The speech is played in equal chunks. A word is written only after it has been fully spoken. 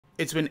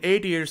it's been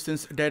 8 years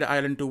since Dead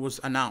Island 2 was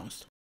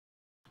announced.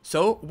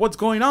 So, what's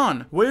going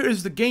on? Where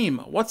is the game?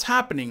 What's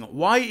happening?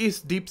 Why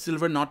is Deep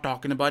Silver not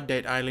talking about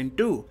Dead Island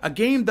 2? A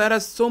game that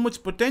has so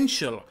much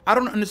potential. I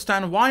don't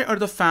understand, why are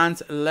the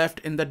fans left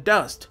in the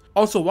dust?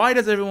 Also, why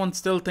does everyone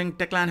still think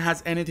Techland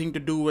has anything to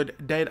do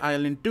with Dead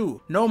Island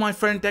 2? No, my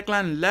friend,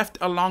 Techland left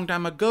a long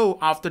time ago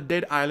after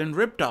Dead Island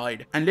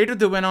Riptide, and later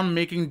they went on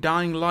making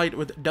Dying Light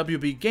with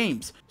WB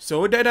Games.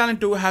 So Dead Island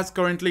 2 has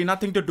currently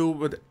nothing to do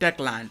with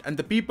Techland, and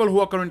the people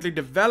who are currently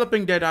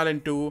developing Dead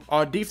Island 2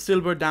 are Deep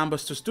Silver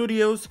Dambuster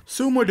Studios,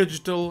 Sumo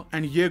Digital,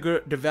 and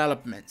Jaeger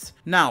Developments.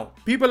 Now,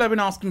 people have been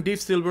asking Deep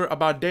Silver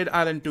about Dead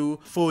Island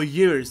 2 for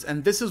years,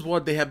 and this is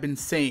what they have been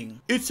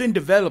saying. It's in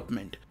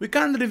development. We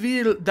can't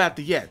reveal that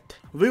yet.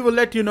 We will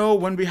let you know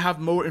when we have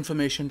more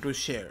information to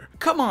share.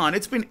 Come on,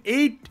 it's been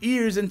 8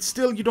 years and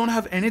still you don't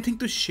have anything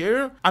to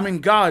share? I mean,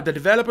 God, the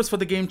developers for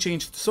the game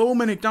changed so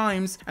many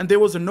times and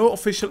there was no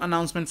official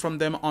announcement from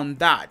them on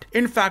that.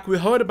 In fact, we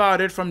heard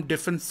about it from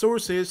different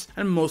sources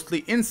and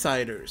mostly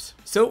insiders.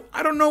 So,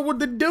 I don't know what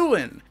they're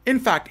doing. In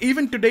fact,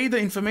 even today the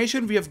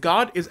information we have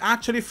got is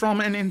actually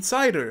from an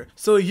insider.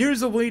 So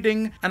years of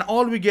waiting and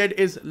all we get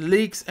is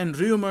leaks and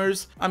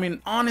rumors. I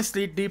mean,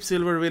 honestly, Deep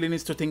Silver really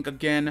needs to think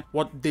again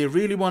what they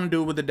really want to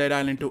do with the Dead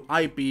Island 2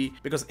 IP,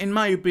 because in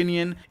my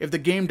opinion, if the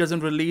game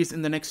doesn't release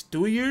in the next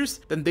 2 years,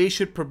 then they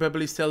should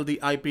probably sell the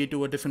IP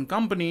to a different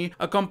company,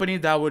 a company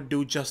that would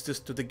do justice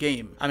to the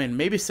game. I mean,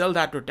 maybe sell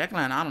that to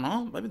Techland, I don't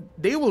know, maybe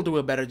they will do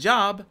a better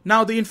job.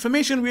 Now, the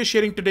information we are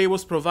sharing today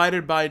was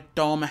provided by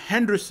Tom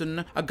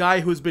Henderson, a guy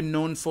who's been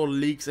known for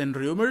leaks and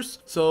rumors,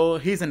 so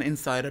he's an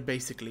insider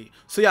basically.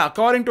 So yeah,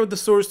 according to the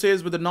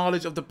sources with the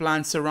knowledge of the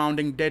plans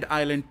surrounding Dead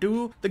Island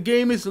 2, the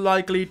game is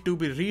likely to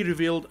be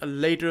re-revealed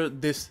later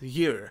this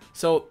year.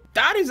 So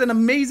that is an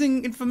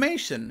amazing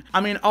information. I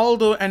mean,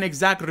 although an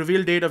exact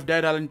reveal date of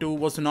Dead Island 2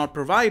 was not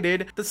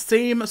provided, the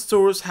same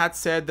source had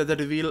said that the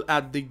reveal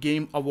at the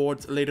Game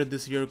Awards later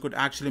this year could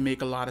actually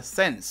make a lot of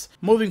sense.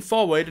 Moving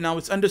forward, now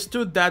it's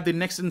understood that the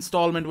next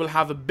installment will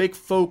have a big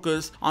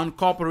focus on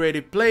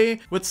cooperative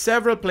play, with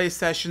several play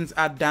sessions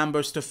at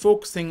Dambuster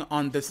focusing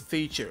on this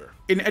feature.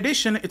 In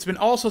addition, it's been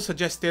also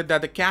suggested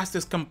that the cast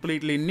is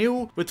completely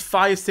new, with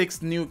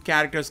 5-6 new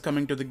characters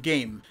coming to the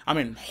game. I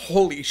mean,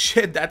 holy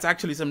shit, that's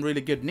actually some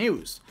really good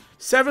news.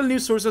 Several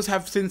news sources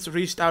have since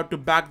reached out to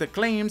back the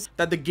claims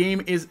that the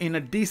game is in a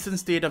decent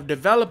state of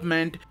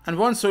development, and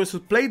one source who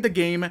played the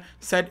game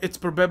said it's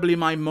probably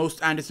my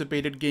most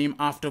anticipated game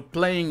after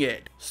playing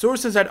it.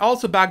 Sources had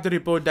also backed the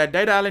report that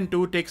Dead Island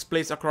 2 takes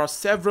place across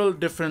several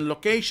different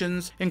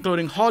locations,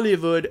 including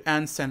Hollywood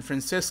and San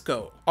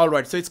Francisco.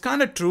 Alright, so it's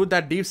kinda true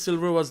that Deep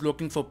Silver was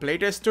looking for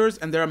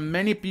playtesters, and there are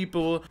many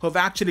people who have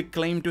actually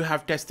claimed to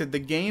have tested the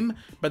game,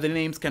 but the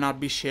names cannot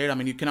be shared. I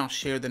mean, you cannot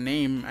share the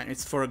name, and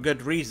it's for a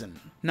good reason.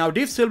 Now,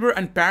 Deep Silver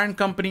and parent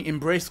company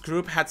Embrace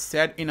Group had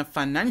said in a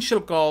financial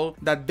call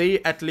that they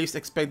at least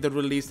expect the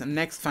release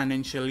next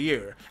financial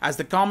year. As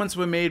the comments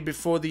were made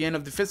before the end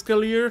of the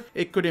fiscal year,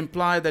 it could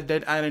imply that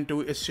Dead Island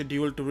 2 is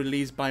scheduled to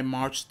release by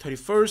March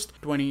 31st,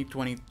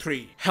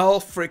 2023. Hell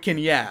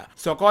freaking yeah.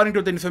 So according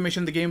to the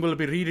information, the game will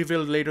be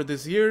re-revealed later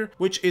this year,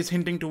 which is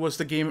hinting towards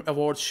the Game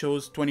Awards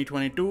shows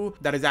 2022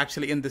 that is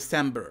actually in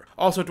December.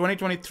 Also,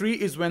 2023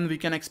 is when we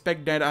can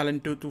expect Dead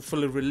Island 2 to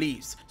fully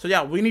release. So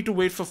yeah, we need to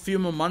wait for a few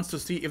more months to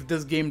see if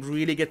this game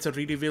really gets a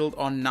re-revealed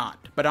or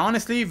not. But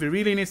honestly, we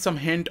really need some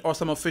hint or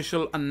some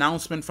official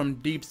announcement from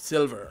Deep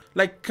Silver.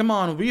 Like, come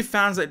on, we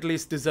fans at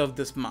least deserve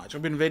this much.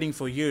 I've been waiting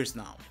for years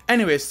now.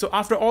 Anyways, so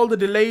after all the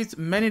delays,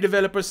 many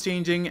developers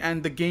changing,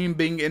 and the game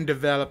being in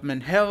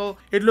development hell,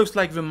 it looks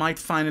like we might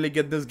finally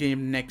get this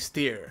game next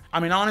year. I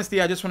mean, honestly,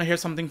 I just want to hear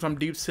something from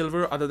Deep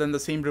Silver other than the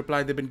same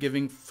reply they've been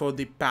giving for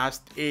the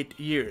past 8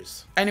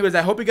 years. Anyways,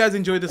 I hope you guys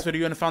enjoyed this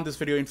video and found this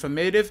video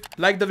informative.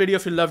 Like the video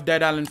if you love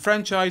Dead Island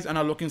franchise and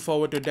are looking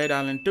forward to Dead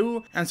Island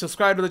 2, and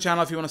subscribe to the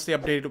channel if you want to stay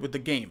updated with the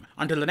game.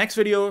 Until the next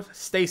video,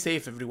 stay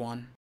safe everyone.